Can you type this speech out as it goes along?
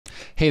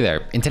Hey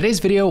there, in today's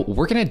video,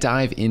 we're gonna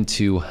dive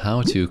into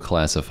how to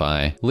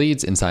classify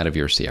leads inside of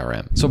your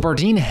CRM. So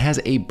Bardeen has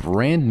a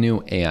brand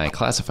new AI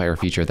classifier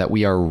feature that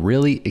we are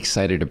really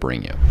excited to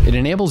bring you. It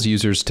enables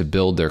users to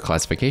build their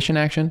classification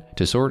action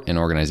to sort and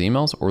organize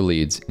emails or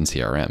leads in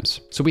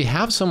CRMs. So we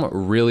have some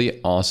really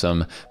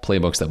awesome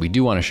playbooks that we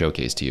do wanna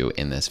showcase to you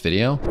in this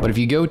video. But if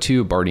you go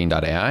to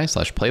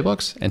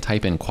bardeen.ai/playbooks and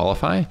type in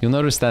qualify, you'll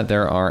notice that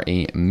there are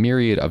a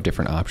myriad of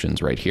different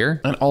options right here.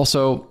 And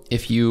also,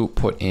 if you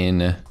put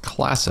in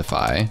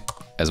classify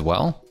as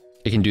well,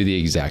 it can do the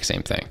exact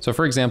same thing. So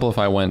for example, if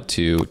I went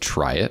to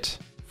try it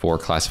for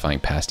classifying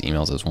past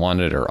emails as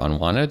wanted or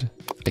unwanted,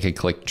 I could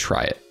click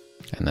try it.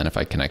 And then if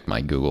I connect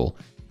my Google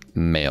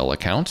Mail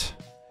account,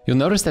 you'll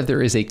notice that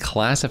there is a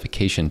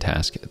classification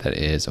task that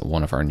is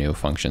one of our new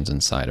functions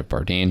inside of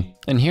Bardeen.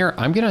 And here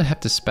I'm gonna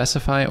have to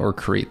specify or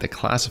create the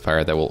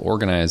classifier that will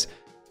organize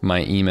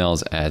my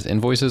emails as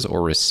invoices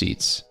or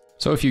receipts.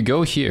 So if you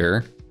go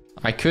here,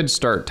 I could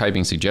start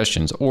typing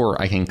suggestions,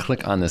 or I can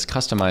click on this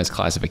customize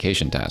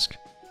classification task.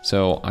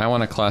 So I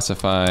want to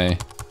classify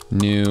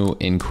new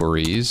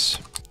inquiries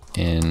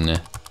in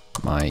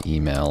my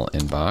email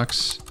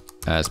inbox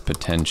as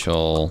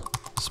potential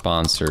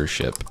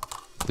sponsorship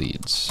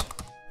leads.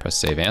 Press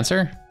save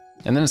answer.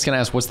 And then it's going to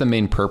ask what's the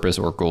main purpose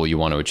or goal you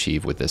want to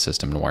achieve with this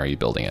system and why are you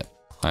building it?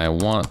 I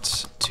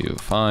want to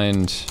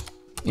find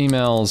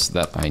emails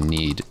that I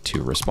need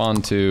to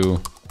respond to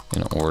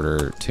in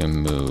order to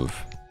move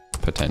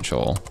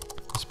potential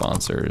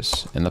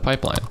sponsors in the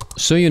pipeline.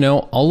 So you know,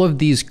 all of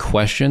these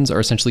questions are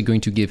essentially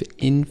going to give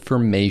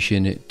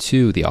information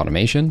to the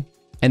automation.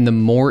 And the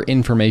more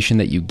information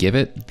that you give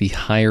it, the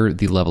higher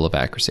the level of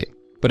accuracy.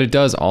 But it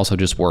does also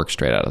just work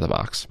straight out of the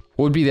box.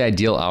 What would be the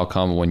ideal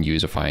outcome when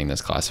userifying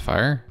this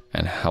classifier?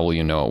 And how will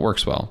you know it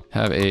works well?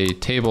 Have a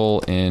table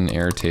in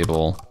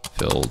Airtable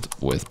filled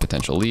with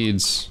potential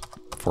leads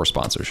for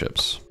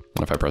sponsorships.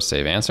 And if I press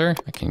save answer,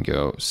 I can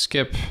go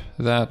skip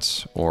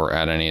that or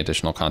add any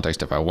additional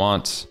context if I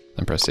want.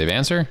 Then press save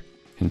answer,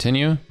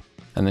 continue.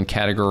 And then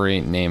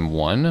category name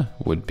 1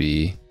 would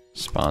be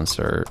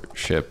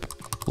sponsorship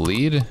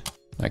lead.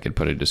 I could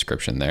put a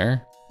description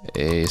there.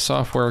 A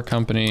software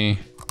company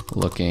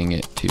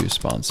looking to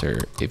sponsor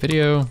a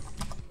video.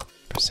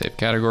 Press save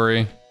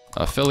category.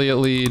 Affiliate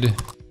lead,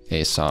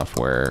 a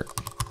software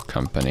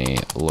company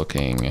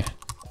looking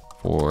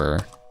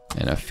for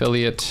an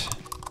affiliate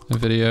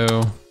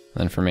video.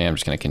 Then for me, I'm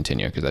just gonna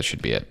continue because that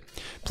should be it.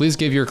 Please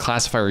give your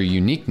classifier a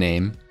unique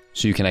name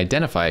so you can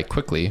identify it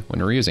quickly when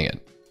we're using it.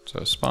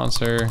 So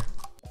sponsor.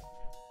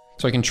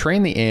 So I can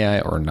train the AI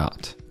or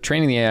not.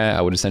 Training the AI,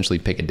 I would essentially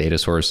pick a data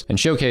source and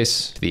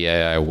showcase to the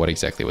AI what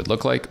exactly it would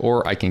look like,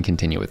 or I can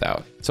continue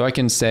without. So I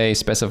can say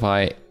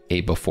specify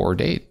a before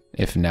date.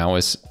 If now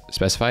is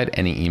specified,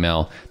 any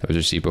email that was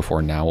received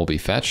before now will be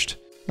fetched.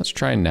 Let's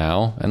try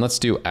now, and let's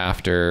do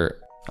after.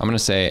 I'm gonna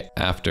say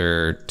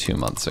after 2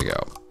 months ago.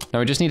 Now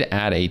I just need to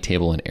add a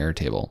table in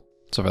Airtable.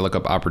 So if I look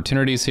up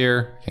opportunities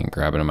here, I can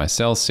grab it in my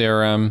sales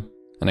CRM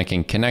and I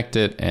can connect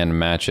it and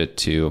match it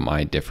to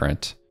my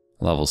different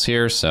levels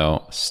here.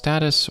 So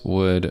status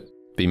would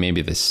be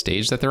maybe the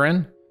stage that they're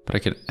in, but I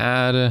could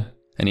add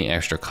any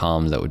extra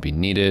columns that would be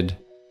needed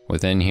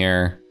within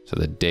here. So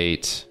the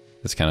date,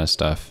 this kind of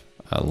stuff,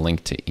 a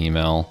link to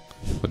email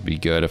would be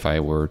good. If I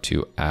were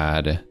to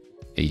add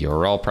a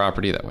URL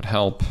property, that would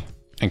help.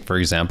 And for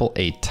example,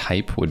 a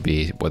type would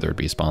be whether it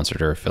be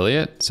sponsored or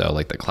affiliate. So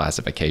like the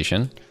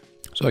classification.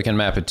 So I can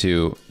map it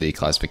to the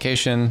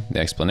classification,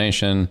 the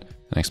explanation,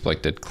 an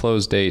expected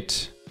close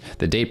date,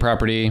 the date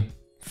property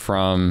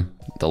from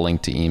the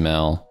link to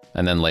email,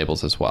 and then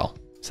labels as well.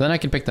 So then I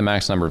can pick the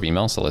max number of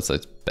emails. So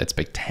let's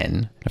pick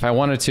 10. If I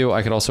wanted to,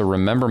 I could also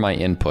remember my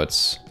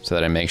inputs so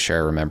that I make sure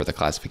I remember the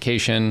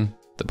classification,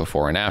 the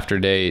before and after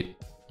date,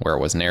 where it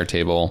was in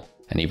Airtable,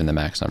 and even the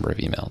max number of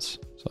emails.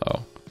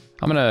 So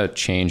I'm gonna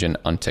change and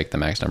untick the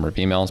max number of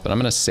emails, but I'm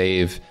gonna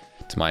save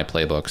to my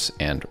playbooks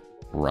and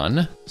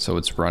run. So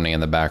it's running in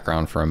the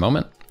background for a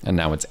moment, and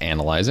now it's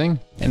analyzing,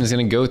 and it's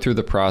gonna go through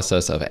the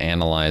process of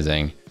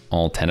analyzing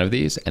all 10 of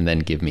these and then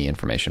give me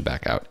information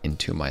back out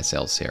into my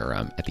sales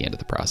CRM at the end of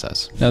the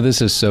process. Now this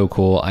is so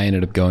cool. I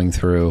ended up going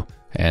through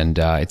and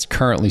it's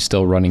currently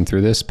still running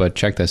through this, but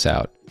check this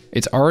out.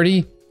 It's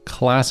already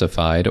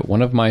classified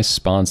one of my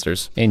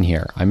sponsors in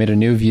here. I made a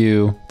new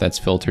view that's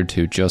filtered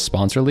to just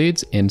sponsor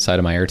leads inside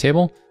of my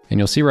Airtable. And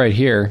you'll see right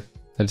here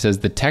that it says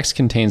the text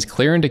contains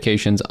clear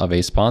indications of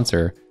a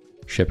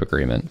sponsorship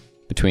agreement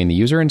between the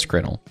user and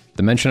Skrinnel.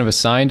 The mention of a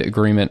signed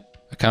agreement,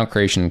 account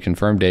creation, and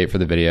confirmed date for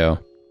the video.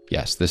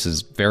 Yes, this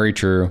is very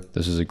true.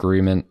 This is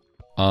agreement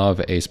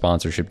of a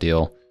sponsorship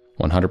deal,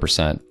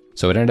 100%.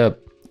 So it ended up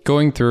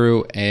going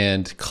through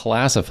and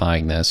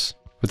classifying this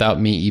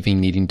without me even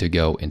needing to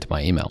go into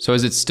my email. So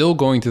as it's still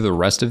going through the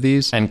rest of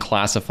these and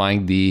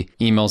classifying the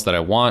emails that I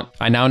want,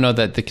 I now know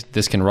that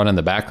this can run in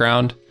the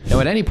background. Now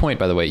at any point,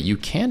 by the way, you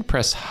can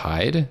press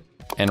hide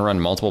and run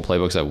multiple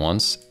playbooks at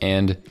once.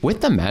 And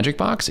with the magic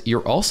box,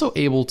 you're also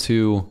able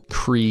to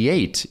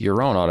create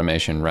your own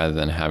automation rather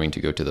than having to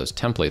go to those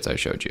templates I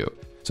showed you.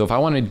 So if I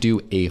want to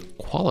do a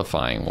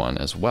qualifying one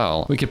as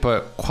well, we could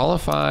put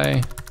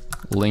qualify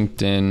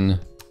LinkedIn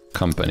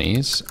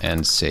companies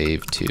and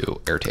save to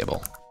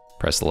Airtable.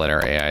 Press the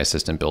letter AI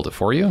Assistant, build it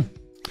for you.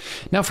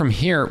 Now from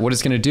here, what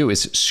it's going to do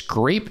is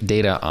scrape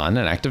data on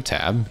an active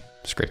tab,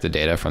 scrape the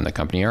data from the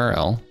company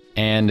URL,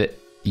 and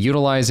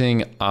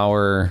utilizing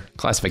our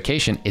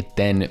classification, it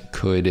then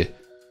could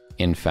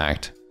in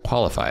fact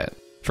qualify it.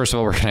 First of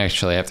all, we're going to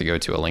actually have to go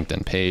to a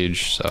LinkedIn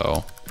page.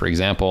 So for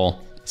example,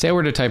 say I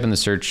were to type in the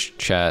search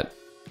chat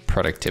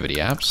productivity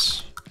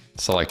apps,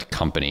 select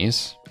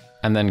companies,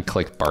 and then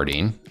click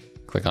Bardeen.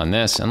 Click on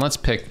this, and let's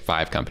pick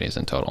 5 companies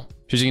in total.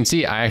 As you can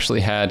see, I actually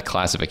had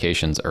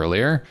classifications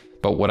earlier,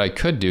 but what I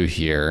could do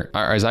here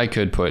is I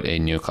could put a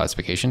new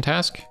classification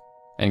task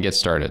and get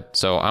started.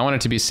 So I want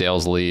it to be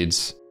sales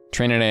leads,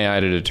 train an AI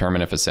to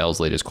determine if a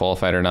sales lead is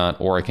qualified or not,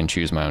 or I can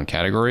choose my own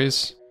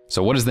categories.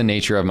 So what is the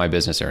nature of my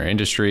business or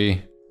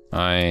industry?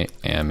 I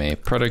am a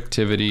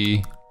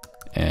productivity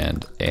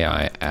and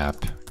AI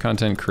app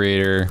content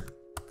creator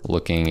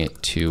looking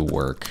to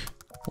work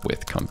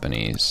with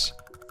companies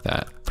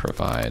that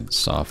provide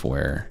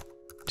software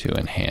to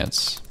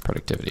enhance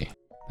productivity.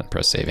 Then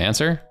press save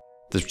answer.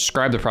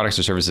 Describe the products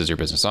or services your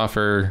business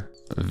offer: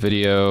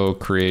 video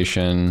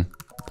creation,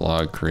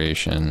 blog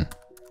creation,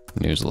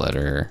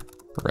 newsletter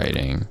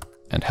writing,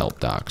 and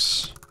help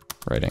docs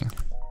writing.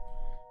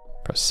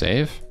 Press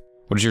save.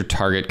 What is your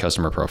target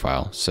customer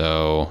profile?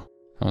 So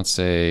let's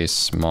say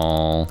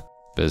small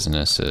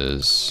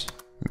businesses,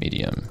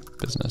 medium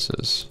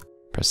businesses.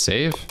 Press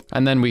save.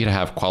 And then we could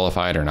have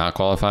qualified or not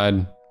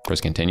qualified. Press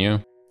continue.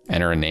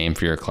 Enter a name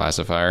for your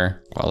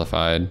classifier,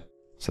 qualified,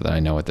 so that I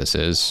know what this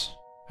is.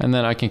 And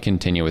then I can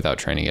continue without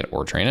training it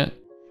or train it.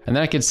 And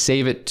then I could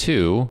save it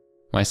to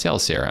my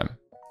sales CRM.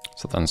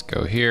 So let's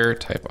go here,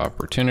 type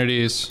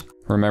opportunities,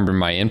 remember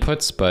my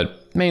inputs,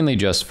 but mainly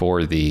just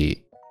for the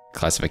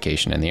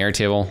classification in the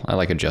Airtable. I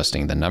like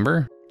adjusting the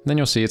number. Then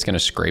you'll see it's going to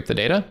scrape the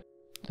data.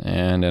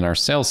 And in our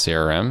sales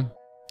CRM,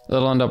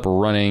 it'll end up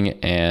running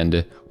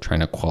and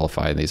trying to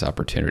qualify these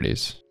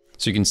opportunities.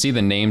 So you can see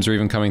the names are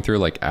even coming through,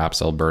 like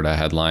Apps Alberta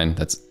headline.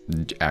 That's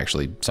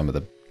actually some of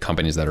the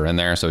companies that are in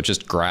there. So it's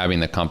just grabbing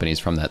the companies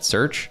from that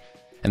search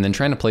and then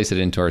trying to place it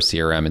into our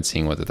CRM and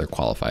seeing whether they're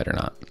qualified or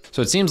not.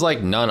 So it seems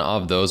like none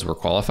of those were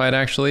qualified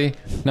actually.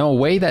 Now a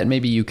way that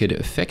maybe you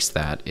could fix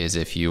that is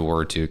if you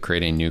were to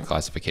create a new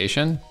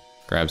classification,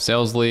 grab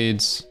sales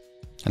leads,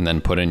 and then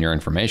put in your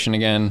information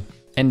again,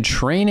 and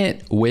train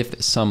it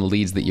with some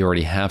leads that you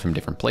already have from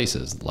different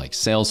places like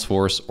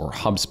Salesforce or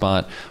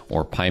HubSpot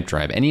or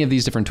Pipedrive. Any of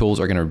these different tools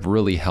are going to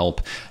really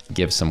help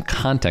give some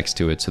context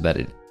to it so that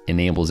it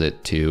enables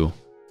it to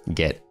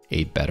get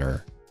a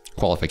better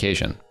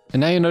qualification. And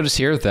now you'll notice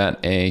here that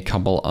a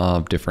couple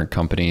of different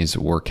companies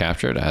were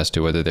captured as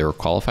to whether they were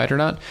qualified or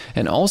not.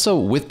 And also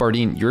with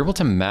Bardeen, you're able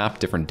to map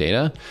different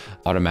data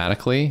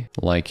automatically,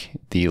 like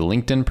the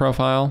LinkedIn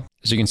profile.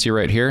 As you can see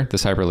right here,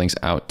 this hyperlinks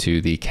out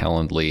to the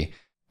Calendly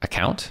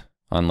account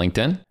on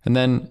LinkedIn. And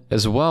then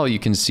as well, you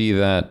can see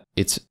that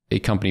it's a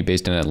company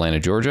based in Atlanta,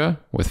 Georgia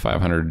with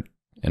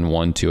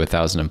 501 to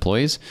 1,000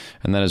 employees.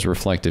 And that is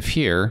reflective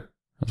here.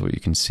 That's what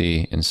you can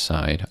see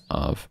inside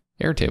of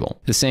Airtable.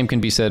 The same can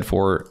be said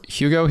for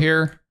Hugo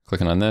here.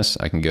 Clicking on this,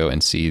 I can go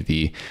and see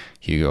the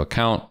Hugo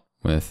account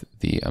with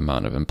the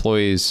amount of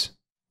employees,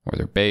 where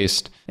they're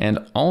based, and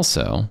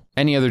also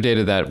any other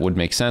data that would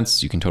make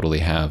sense. You can totally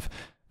have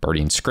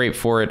Bardeen scrape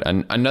for it.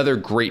 And another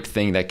great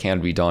thing that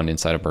can be done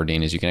inside of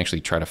Bardeen is you can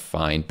actually try to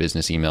find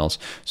business emails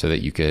so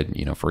that you could,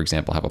 for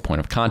example, have a point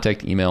of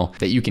contact email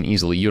that you can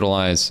easily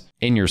utilize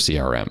in your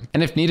CRM.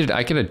 And if needed,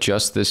 I could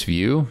adjust this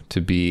view to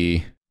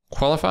be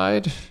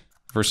qualified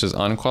versus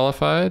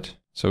unqualified.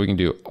 So we can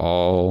do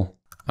all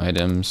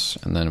items,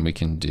 and then we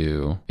can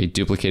do a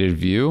duplicated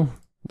view.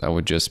 That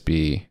would just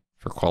be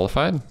for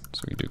qualified.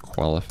 So we do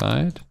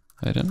qualified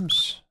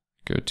items,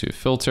 go to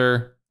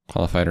filter,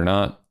 qualified or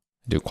not,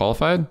 do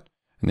qualified.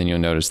 And then you'll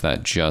notice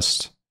that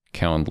just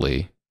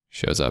Calendly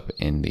shows up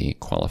in the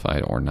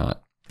qualified or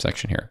not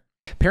section here.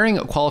 Pairing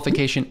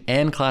qualification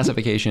and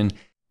classification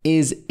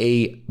is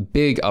a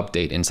big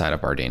update inside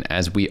of Bardeen,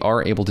 as we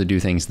are able to do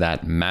things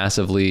that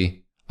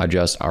massively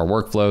adjust our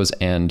workflows.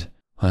 And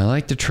I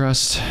like to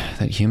trust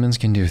that humans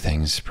can do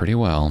things pretty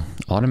well.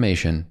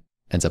 Automation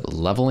ends up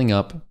leveling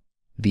up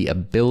the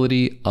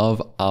ability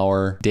of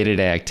our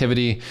day-to-day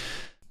activity,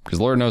 because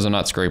Lord knows I'm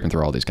not scraping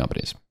through all these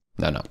companies.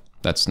 No,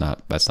 that's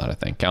not a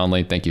thing.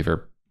 Calendly, thank you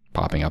for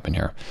popping up in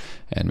here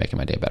and making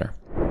my day better.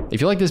 If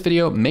you like this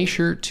video, make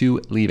sure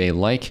to leave a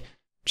like,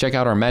 check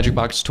out our Magic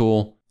Box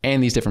tool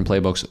and these different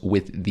playbooks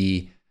with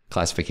the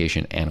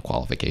classification and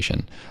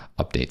qualification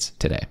updates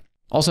today.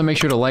 Also, make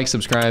sure to like,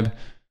 subscribe,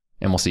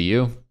 and we'll see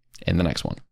you in the next one.